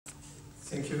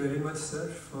Thank you very much, sir,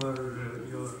 for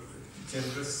your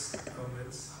generous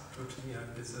comments, totally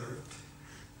undeserved.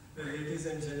 Ladies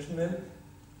and gentlemen,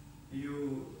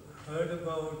 you heard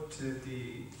about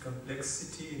the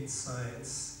complexity in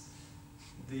science.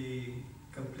 The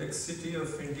complexity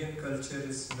of Indian culture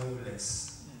is no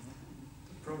less.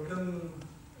 The problem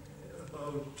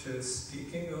about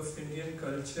speaking of Indian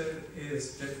culture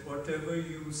is that whatever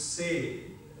you say,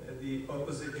 the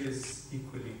opposite is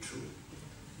equally true.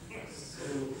 So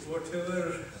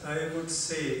whatever I would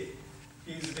say,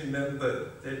 please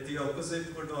remember that the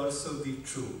opposite would also be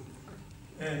true.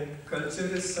 And culture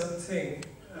is something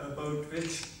about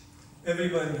which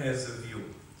everyone has a view.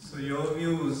 So your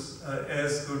views are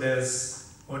as good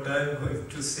as what I'm going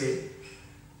to say.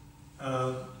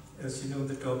 As you know,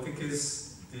 the topic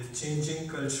is the changing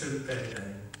cultural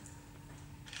paradigm.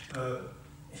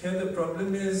 Here the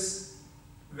problem is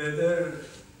whether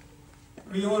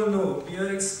we all know, we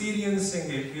are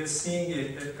experiencing it, we are seeing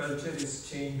it, that culture is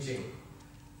changing.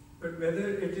 But whether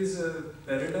it is a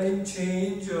paradigm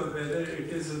change or whether it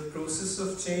is a process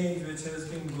of change which has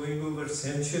been going over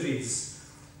centuries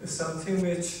is something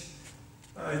which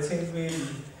I think we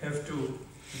have to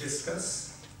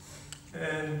discuss.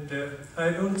 And I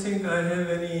don't think I have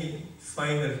any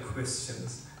final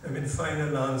questions,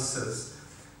 final answers.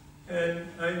 And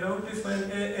I doubt if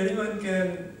anyone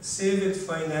can say with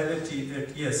finality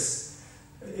that yes,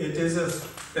 it is a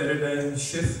paradigm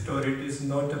shift or it is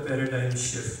not a paradigm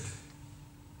shift.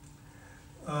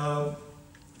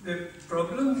 The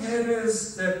problem here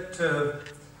is that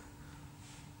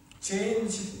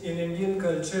change in Indian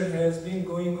culture has been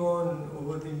going on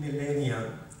over the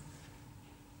millennia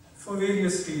for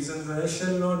various reasons. I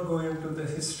shall not go into the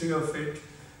history of it.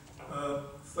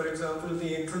 For example,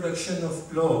 the introduction of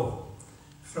plough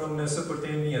from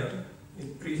Mesopotamia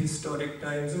in prehistoric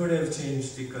times would have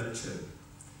changed the culture.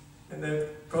 And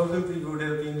that probably would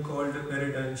have been called a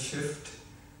paradigm shift.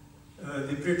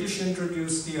 The British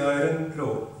introduced the iron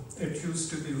plough. It used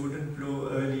to be wooden plough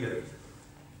earlier,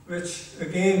 which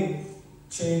again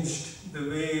changed the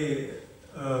way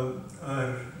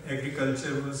our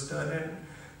agriculture was done,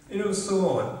 and so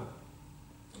on.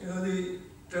 The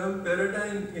term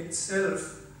paradigm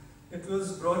itself, it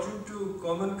was brought into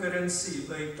common currency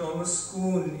by Thomas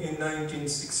Kuhn in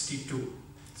 1962.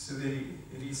 It's a very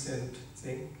recent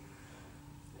thing.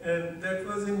 And that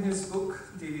was in his book,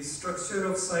 The Structure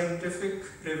of Scientific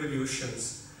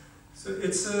Revolutions. So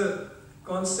it's a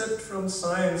concept from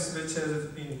science which has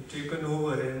been taken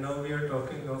over, and now we are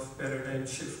talking of paradigm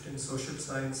shift in social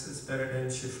sciences,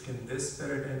 paradigm shift in this,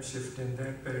 paradigm shift in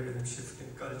that, paradigm shift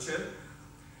in culture.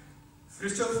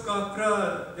 Fritjof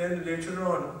Capra then later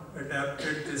on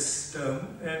adapted this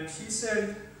term, and he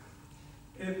said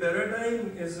a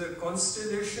paradigm is a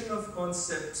constellation of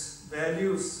concepts,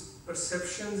 values,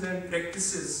 perceptions and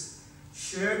practices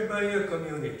shared by a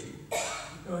community.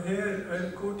 Now here I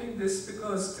am quoting this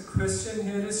because the question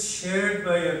here is shared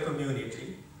by a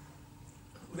community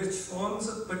which forms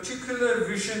a particular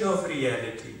vision of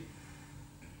reality.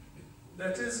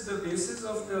 That is the basis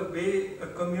of the way a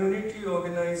community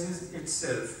organizes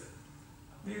itself.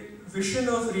 The vision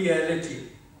of reality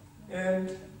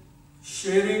and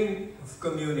sharing of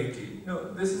community. Now,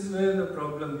 this is where the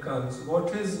problem comes.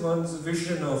 What is one's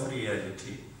vision of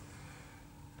reality?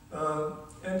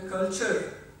 And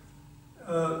culture.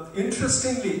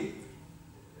 Interestingly,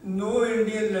 no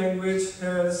Indian language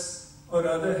has or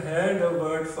rather had a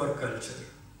word for culture.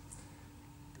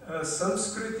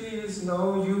 Sanskriti is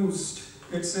now used.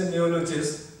 It's a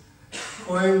neologism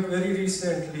coined very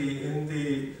recently in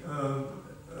the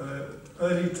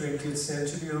early 20th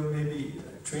century, or maybe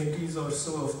 20s or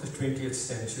so of the 20th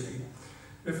century.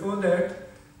 Before that,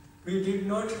 we did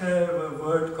not have a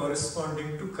word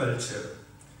corresponding to culture.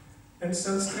 And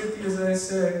Sanskrit, as I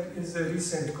said, is a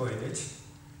recent coinage.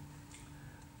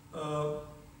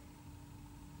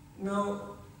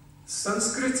 Now,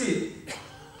 Sanskriti,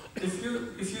 if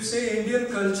you say Indian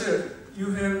culture,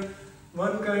 you have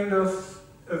one kind of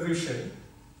a vision,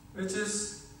 which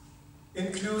is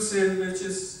inclusive, which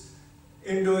is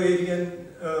Indo-Aryan,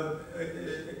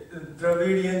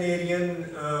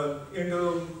 Dravidian-Aryan,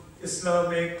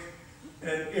 Indo-Islamic,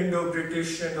 and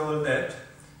Indo-British and all that.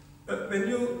 But when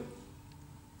you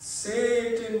say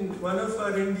it in one of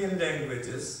our Indian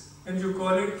languages, and you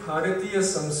call it Bharatiya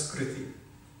Samskriti,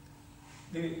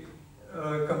 the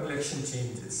complexion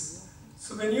changes.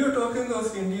 So when you're talking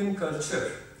of Indian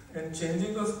culture and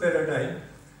changing of paradigm,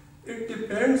 it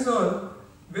depends on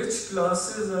which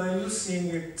glasses are you seeing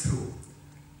it through.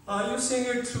 Are you seeing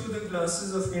it through the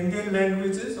glasses of Indian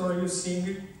languages, or are you seeing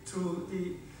it through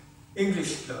the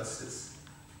English glasses?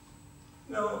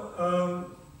 Now,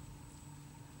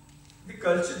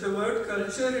 the word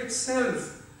culture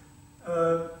itself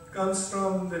comes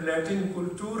from the Latin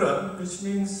cultura, which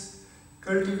means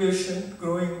cultivation,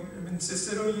 growing. I mean,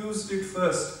 Cicero used it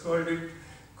first, called it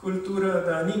cultura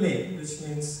d'anime, which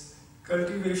means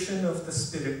cultivation of the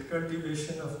spirit,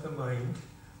 cultivation of the mind.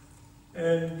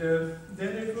 And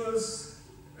then it was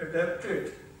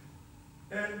adapted.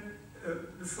 And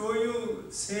before you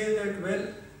say that, well,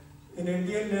 in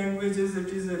Indian languages it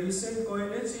is a recent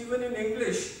coinage, even in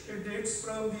English it dates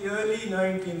from the early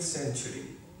 19th century.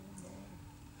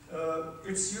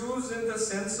 Its use in the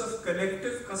sense of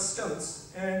collective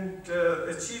customs and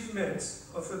achievements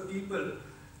of a people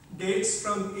dates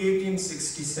from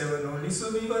 1867 only.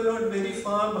 So we were not very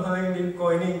far behind in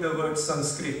coining the word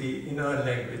Sanskriti in our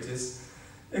languages.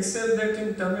 Except that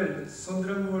in Tamil,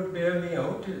 Sundram would bear me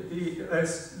out. I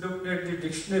looked at the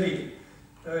dictionary,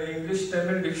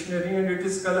 English-Tamil dictionary, and it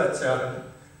is Kalacharam.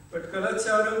 But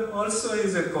Kalacharam also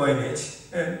is a coinage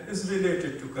and is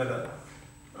related to Kala.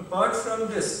 Apart from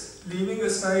this, leaving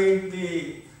aside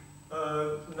the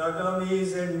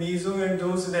Nagamis and Mizo and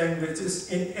those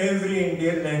languages, in every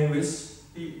Indian language,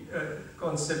 the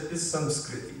concept is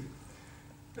Samskriti.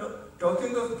 Now,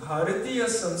 talking of Bharatiya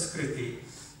Samskriti,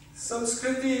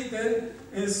 Samskriti then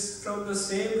is from the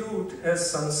same root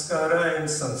as Sanskara and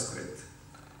Sanskrit.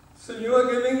 So you are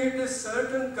giving it a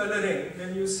certain coloring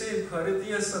when you say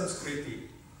Bharatiya Samskriti.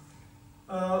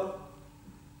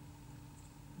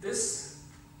 This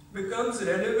becomes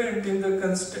relevant in the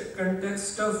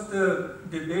context of the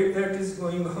debate that is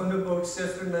going on about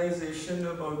saffronization,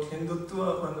 about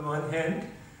Hindutva on the one hand,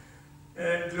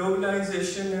 and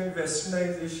globalization and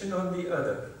westernization on the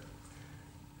other.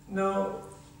 Now,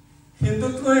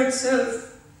 Hindutva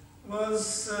itself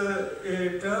was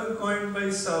a term coined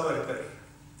by Savarkar.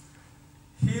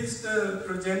 He is the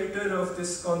progenitor of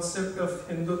this concept of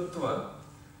Hindutva.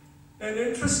 And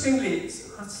interestingly,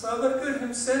 Savarkar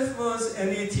himself was an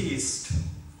atheist.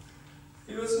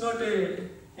 He was not a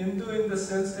Hindu in the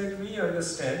sense that we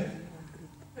understand.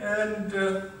 And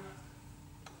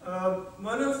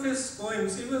one of his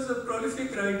poems, he was a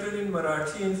prolific writer in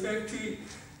Marathi. In fact, he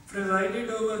presided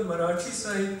over Marathi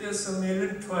Sahitya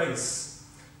Sammelan twice.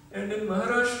 And in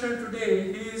Maharashtra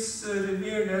today, he is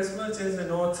revered as much as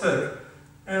an author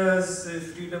as a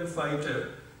freedom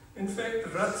fighter. In fact,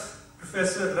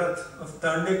 Professor Rath of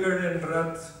Dandekar and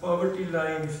Rath poverty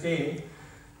line fame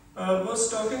was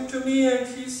talking to me, and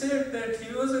he said that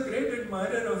he was a great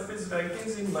admirer of his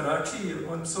writings in Marathi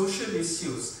on social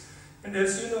issues. And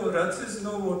as you know, Rath is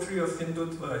no votary of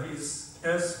Hindutva. He is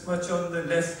as much on the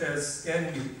left as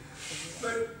can be.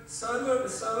 But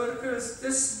Savarkar's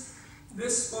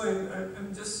this poem,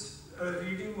 I'm just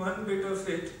reading one bit of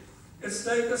it. It's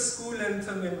like a school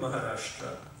anthem in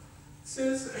Maharashtra. It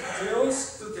says,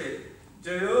 Jayostute,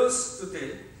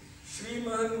 Jayostute,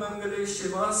 Shriman Mangale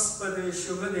Shivaspade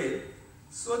Shubhade,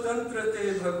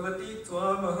 Swatantrate Bhagavati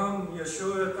Tvamaham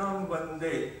Yashoyatam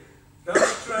Vande,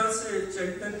 Rashtrase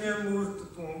Chaitanya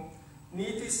Murtutum,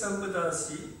 Niti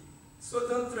Sampadasi,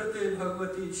 Swatantrate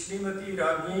Bhagavati Shrimati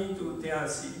Ragni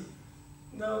Tutyasi.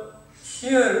 Now,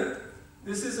 here,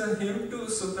 this is a hymn to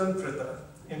Swatantrata,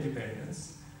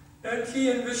 independence. And he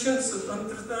envisions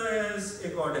Swatantrata as a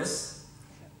goddess,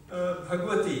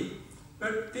 Bhagavati.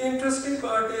 But the interesting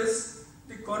part is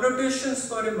the connotations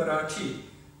for a Marathi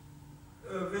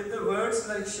with the words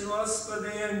like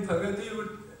Shivaspade and Bhagavati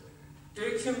would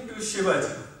take him to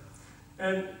Shivaji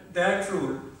and that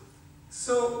rule.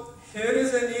 So here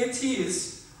is an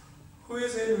atheist who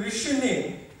is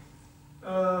envisioning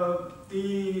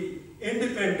the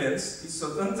independence, the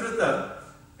Swatantrata,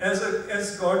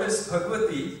 as goddess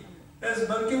Bhagavati, as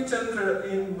Bankim Chandra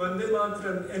in Vande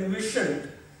Mataram envisioned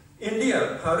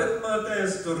India, Bharat Mata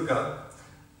as Durga.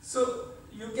 So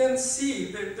you can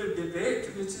see that the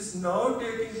debate which is now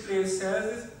taking place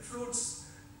has its roots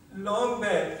long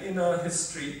back in our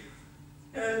history.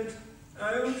 And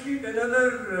I will read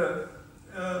another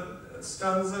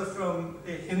stanza from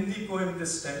a Hindi poem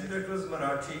this time, that was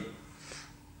Marathi.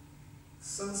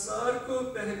 संसार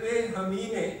को पहले हमी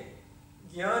ने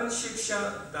ज्ञान शिक्षा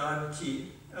दान की.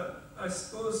 I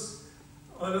suppose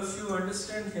all of you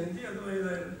understand Hindi, otherwise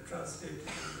I will translate it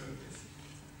in English.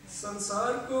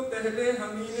 संसार को पहले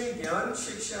हमी ने ज्ञान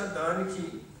शिक्षा दान की,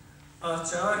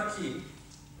 आचार की,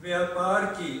 व्यापार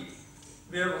की,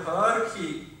 व्यवहार की,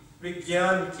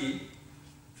 विज्ञान की,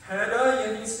 फैला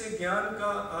यहीं से ज्ञान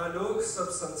का आलोक सब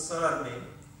संसार में,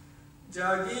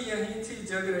 जागी यहीं थी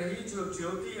जग रही जो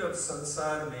ज्योति अब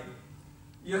संसार में,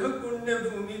 यह पुण्य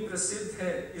भूमि प्रसिद्ध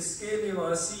है इसके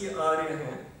निवासी आर्य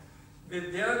हैं,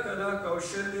 विद्या कला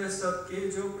कौशल्य सबके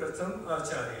जो प्रथम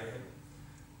आचार्य हैं.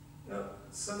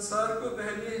 संसार को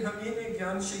पहले हम ही ने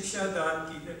ज्ञान शिक्षा दान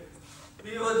की है.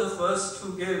 We were the first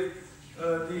who gave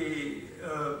the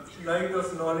light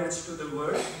of knowledge to the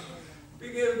world. We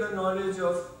gave the knowledge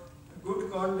of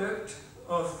good conduct,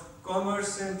 of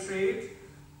commerce and trade,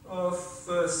 of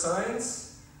science.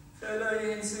 फैला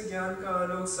यहीं से ज्ञान का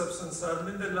आलोक सब संसार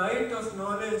में. The light of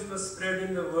knowledge was spread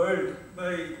in the world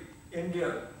by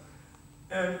India,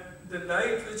 and the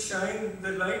light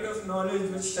of knowledge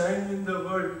which shined in the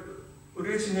world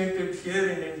originated here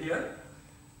in India,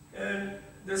 and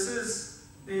this is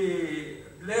the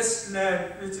blessed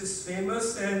land which is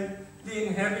famous, and the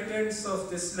inhabitants of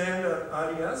this land are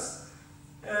Aryas,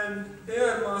 and they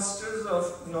are masters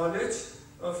of knowledge,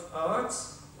 of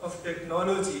arts, of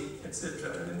technology,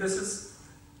 etc. And this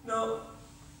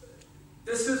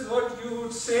is what you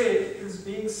would say is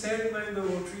being said by the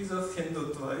votaries of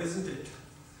Hindutva, isn't it?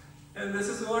 And this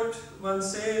is what one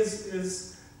says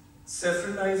is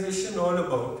saffronization all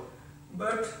about.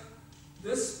 But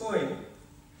this poem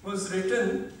was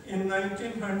written in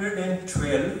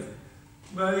 1912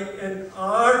 by an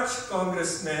arch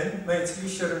congressman, Maithili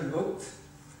Sharan Gupta,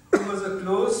 who was a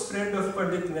close friend of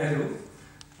Pandit Nehru,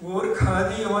 wore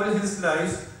khadi all his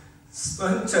life,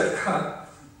 spun charkha,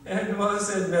 and was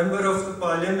a member of the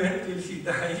parliament till he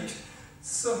died.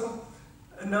 So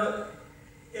now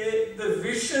the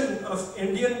vision of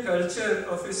Indian culture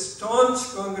of a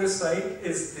staunch Congressite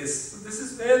is this. So this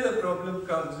is where the problem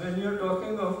comes when you are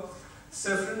talking of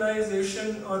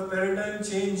saffronization or paradigm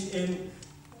change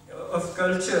of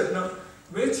culture. Now,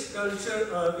 which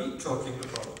culture are we talking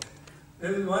about?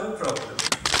 There is one problem.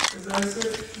 As I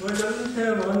said, one doesn't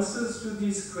have answers to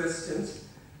these questions.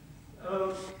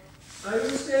 I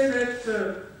would say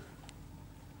that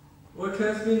what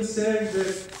has been said,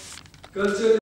 that culture